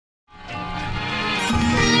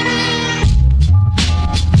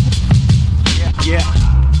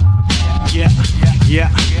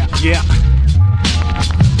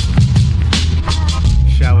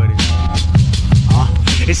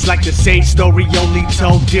like the same story, only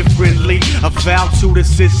told differently. A vow to the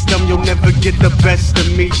system, you'll never get the best of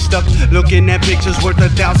me. Stuck looking at pictures worth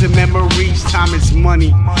 1,000 memories. Time is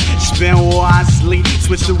money, spend wisely.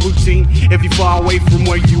 Switch the routine if you far away from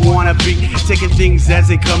where you wanna be. Taking things as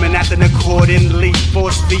they come and acting accordingly.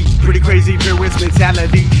 Force feet, pretty crazy parents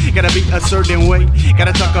mentality. Gotta be a certain way,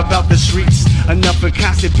 gotta talk about the streets. Enough of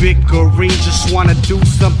constant bickering, just wanna do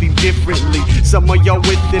something differently. Some of y'all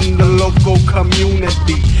within the local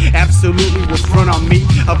community absolutely will front on me.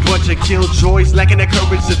 A bunch of killjoys lacking the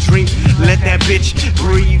courage to dream. Let that bitch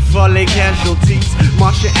breathe, falling casualties.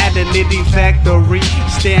 Martian at the knitting factory.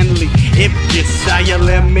 Stanley ipkis,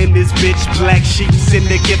 ILM in this bitch. Black sheep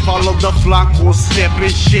syndicate, follow the flock, will step in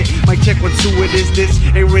shit. Might check what 2 it is, this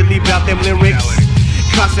ain't really about them lyrics.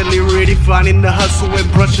 Constantly redefining the hustle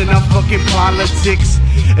and brushing up fucking politics.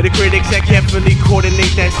 And the critics that carefully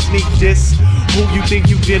coordinate that sneak diss. Who you think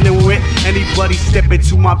you dealing with? Anybody step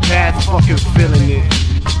into my path, fucking feeling it.